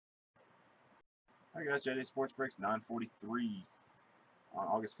Alright guys, JD Sports Breaks 9:43 on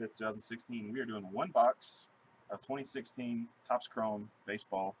August 5th, 2016. We are doing one box of 2016 Topps Chrome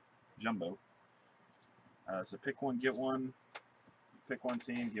Baseball Jumbo. So pick one, get one. Pick one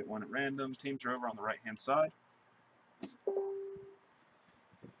team, get one at random. Teams are over on the right-hand side.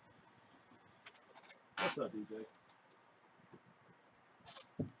 What's up, DJ?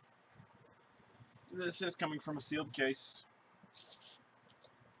 This is coming from a sealed case.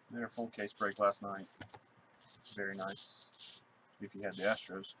 They had a full case break last night. Very nice. If you had the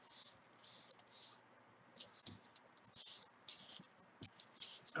Astros.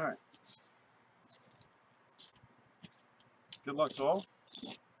 Alright. Good luck to all.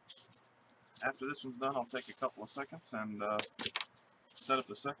 After this one's done, I'll take a couple of seconds and set up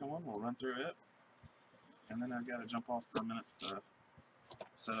the second one. We'll run through it. And then I've got to jump off for a minute to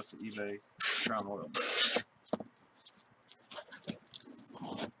set up the eBay Crown Royal.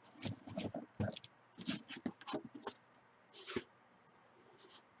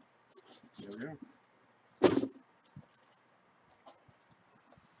 Here we go.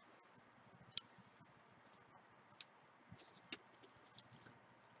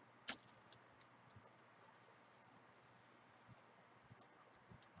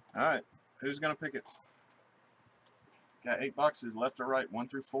 Alright, who's going to pick it? Got 8 boxes, left or right, 1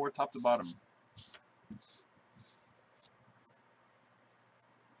 through 4, top to bottom.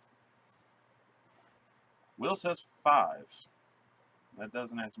 Will says 5. That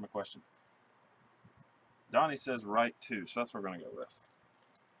doesn't answer my question. Donnie says right 2, so that's what we're going to go with.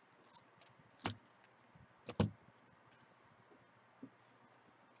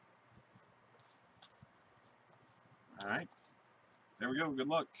 Alright, there we go, good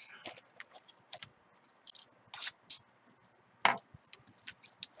luck.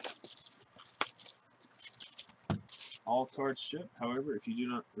 All cards ship. However, if you do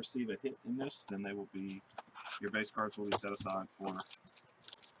not receive a hit in this, then they will be, your base cards will be set aside for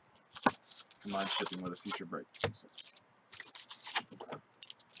combined shipping with a future break. So.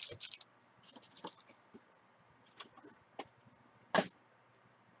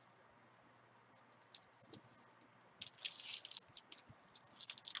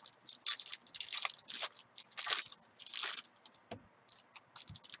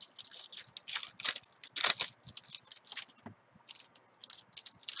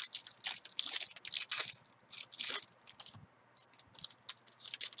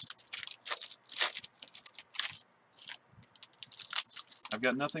 I've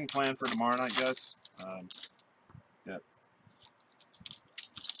got nothing planned for tomorrow night, guys. Got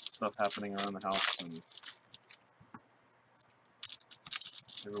stuff happening around the house and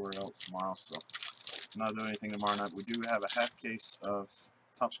everywhere else tomorrow, so I'm not doing anything tomorrow night. We do have a half case of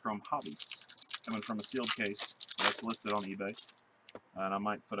Topps Chrome Hobby coming from a sealed case that's listed on eBay, and I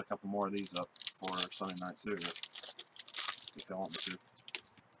might put a couple more of these up for Sunday night too, if y'all want me to.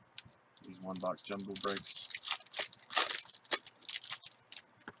 These one box jumbo breaks.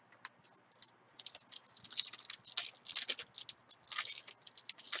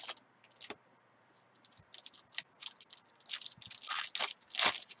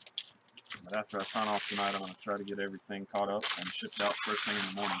 But after I sign off tonight, I'm going to try to get everything caught up and shipped out first thing in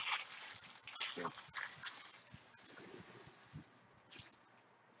the morning. So.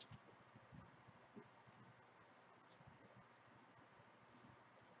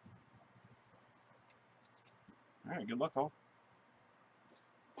 Alright, good luck all.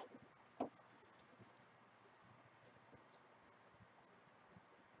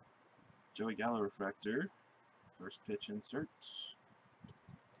 Joey Gallo refractor. First pitch insert.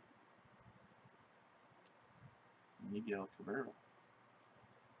 Miguel Cabrera.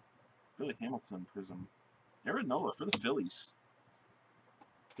 Billy Hamilton prism. Aaron Nola for the Phillies.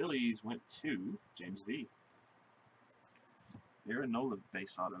 Phillies went to James V. Aaron Nola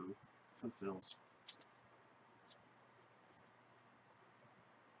base auto for the Phils.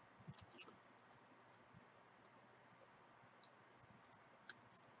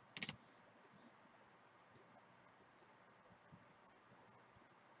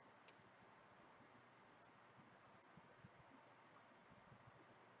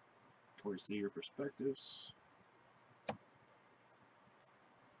 Corey Seager perspectives.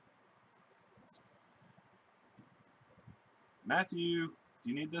 Matthew, do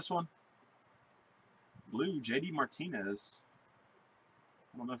you need this one? Blue, JD Martinez.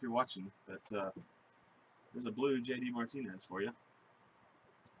 I don't know if you're watching, but there's a blue JD Martinez for you.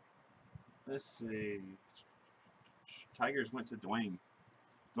 Let's see. Tigers went to Dwayne.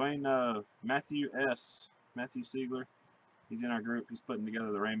 Matthew S. Matthew Siegler. He's in our group. He's putting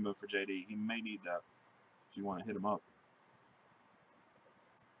together the rainbow for JD. He may need that if you want to hit him up.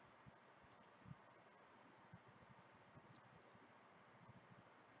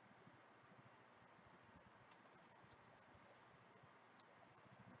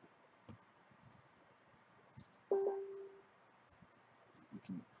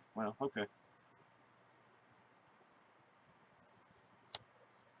 can, well, okay.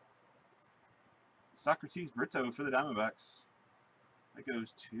 Socrates Brito for the Diamondbacks. That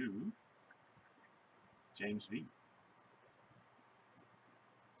goes to James V.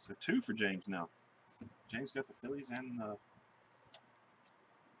 So 2 for James now. James got the Phillies and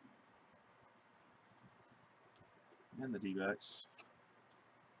the D-backs.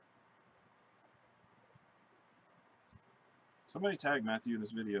 Somebody tag Matthew in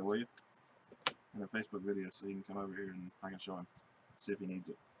this video, will you? In a Facebook video, so he can come over here and I can show him. See if he needs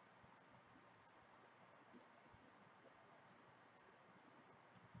it.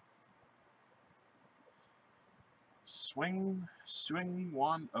 Swing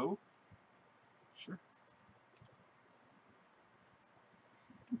 1-0. Sure.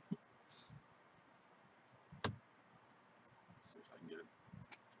 Let's see if I can get it.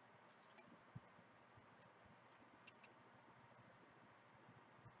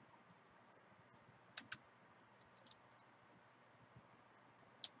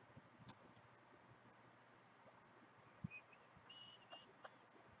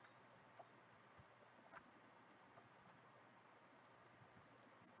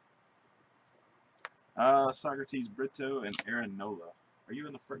 Socrates Brito and Aaron Nola. Are you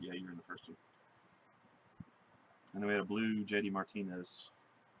in the first? Yeah, you're in the first one. And then we had a blue JD Martinez,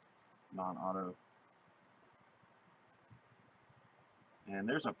 non-auto. And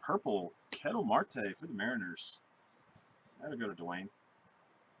there's a purple Kettle Marte for the Mariners. That'll go to Dwayne.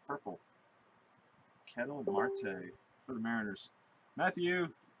 Purple Kettle Marte for the Mariners. Matthew,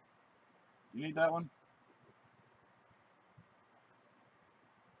 you need that one?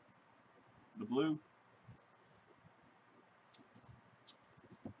 The blue?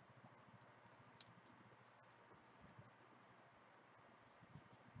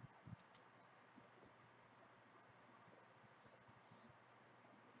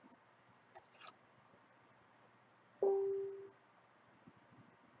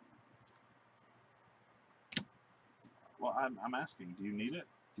 Well, I'm asking, do you need it?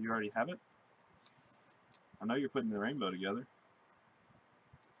 Do you already have it? I know you're putting the rainbow together.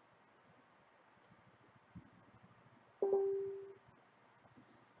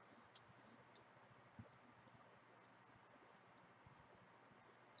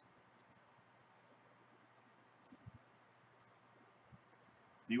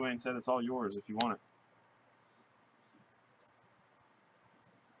 Dwayne said it's all yours if you want it.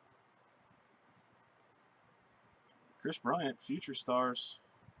 Chris Bryant, Future Stars.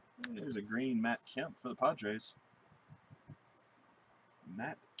 There's a green Matt Kemp for the Padres.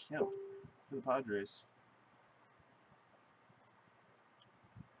 Matt Kemp for the Padres.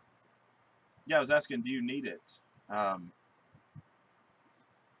 Yeah, I was asking, do you need it?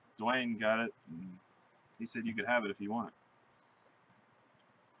 Dwayne got it. And he said you could have it if you want it.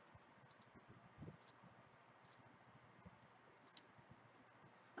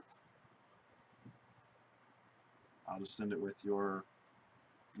 I'll just send it with your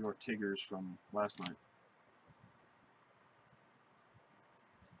Tiggers from last night.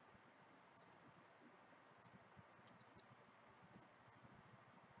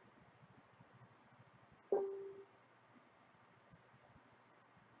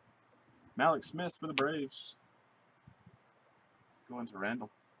 Malik Smith for the Braves. Going to Randall.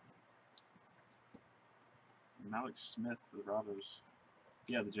 Malik Smith for the Bravos.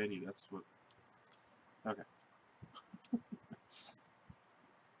 Yeah, the JD, that's what. Okay.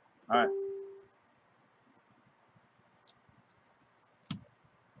 Alright.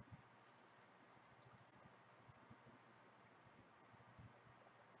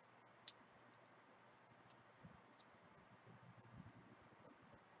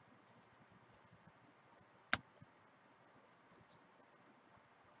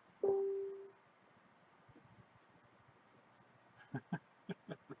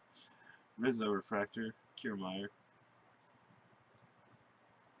 Rizzo Refractor, Kiermaier.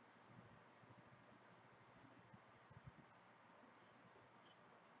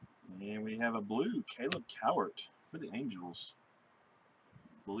 And we have a blue Caleb Cowart for the Angels.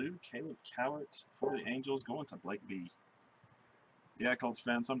 Blue Caleb Cowart for the Angels going to Blake B. Yeah, Colts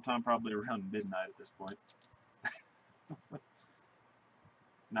fan, sometime probably around midnight at this point.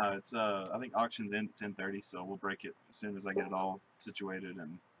 No, it's I think auctions end at 10:30, so we'll break it as soon as I get it all situated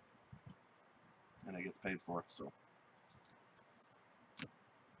and it gets paid for. So.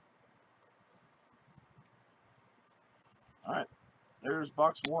 All right, there's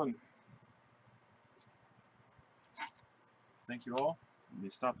box 1. Thank you all. Let me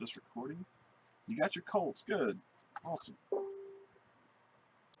stop this recording. You got your Colts. Good. Awesome.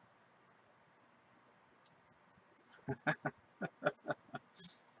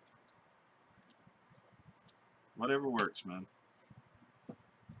 Whatever works, man.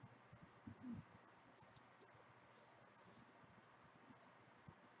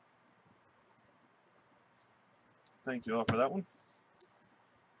 Thank you all for that one.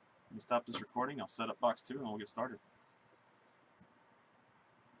 Let me stop this recording. I'll set up box 2 and we'll get started.